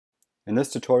In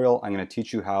this tutorial, I'm going to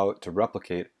teach you how to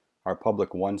replicate our public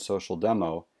OneSocial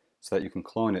demo so that you can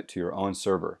clone it to your own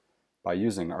server by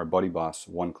using our BuddyBoss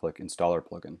one-click installer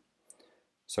plugin.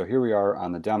 So here we are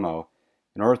on the demo.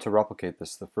 In order to replicate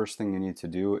this, the first thing you need to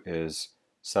do is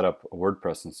set up a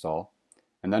WordPress install,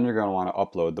 and then you're going to want to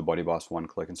upload the BuddyBoss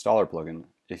one-click installer plugin.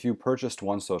 If you purchased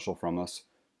OneSocial from us,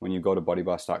 when you go to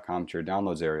buddyboss.com to your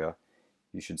downloads area,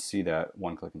 you should see that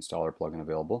one-click installer plugin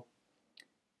available.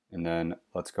 And then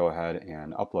let's go ahead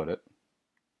and upload it,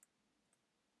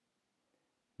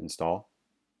 install,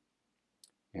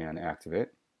 and activate.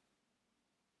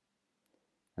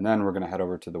 And then we're going to head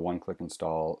over to the one-click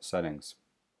install settings.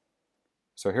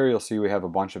 So here you'll see we have a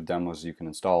bunch of demos you can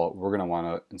install. We're going to want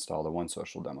to install the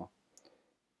OneSocial demo.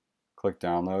 Click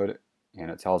download, and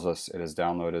it tells us it has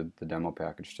downloaded the demo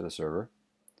package to the server.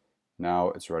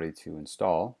 Now it's ready to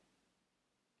install.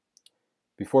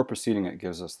 Before proceeding, it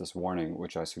gives us this warning,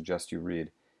 which I suggest you read.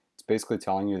 It's basically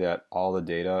telling you that all the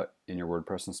data in your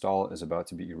WordPress install is about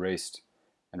to be erased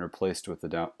and replaced with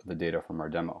the data from our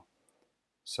demo.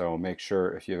 So make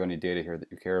sure if you have any data here that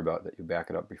you care about that you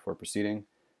back it up before proceeding,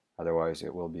 otherwise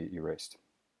it will be erased.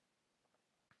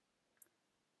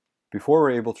 Before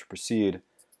we're able to proceed,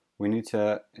 we need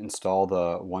to install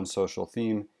the OneSocial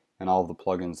theme and all of the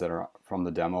plugins that are from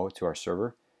the demo to our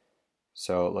server.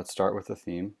 So let's start with the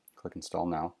theme. Click install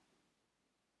now.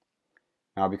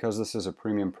 Now, because this is a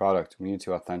premium product, we need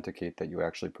to authenticate that you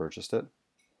actually purchased it.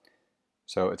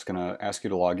 So it's going to ask you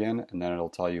to log in, and then it'll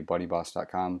tell you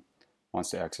buddyboss.com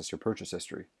wants to access your purchase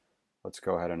history. Let's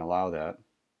go ahead and allow that.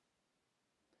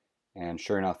 And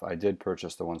sure enough, I did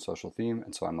purchase the OneSocial theme,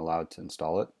 and so I'm allowed to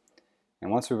install it. And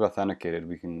once we've authenticated,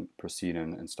 we can proceed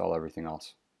and install everything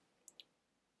else.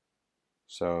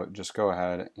 So just go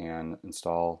ahead and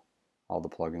install all the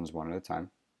plugins one at a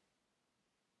time.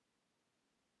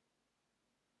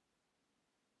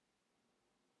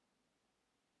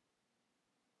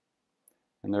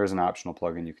 And there is an optional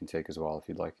plugin you can take as well if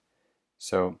you'd like.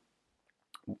 So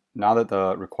now that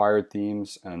the required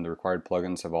themes and the required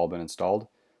plugins have all been installed,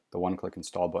 the one-click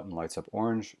install button lights up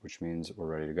orange, which means we're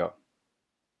ready to go.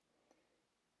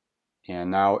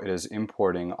 And now it is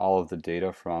importing all of the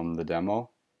data from the demo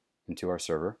into our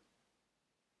server.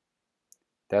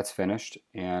 That's finished,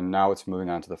 and now it's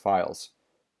moving on to the files.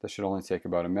 This should only take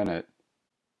about a minute.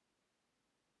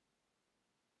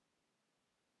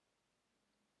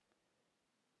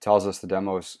 It tells us the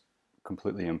demo is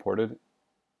completely imported.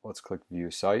 Let's click View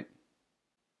Site.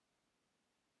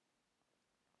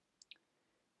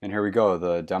 And here we go.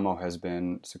 The demo has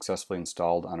been successfully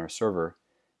installed on our server,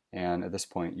 and at this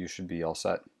point you should be all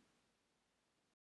set.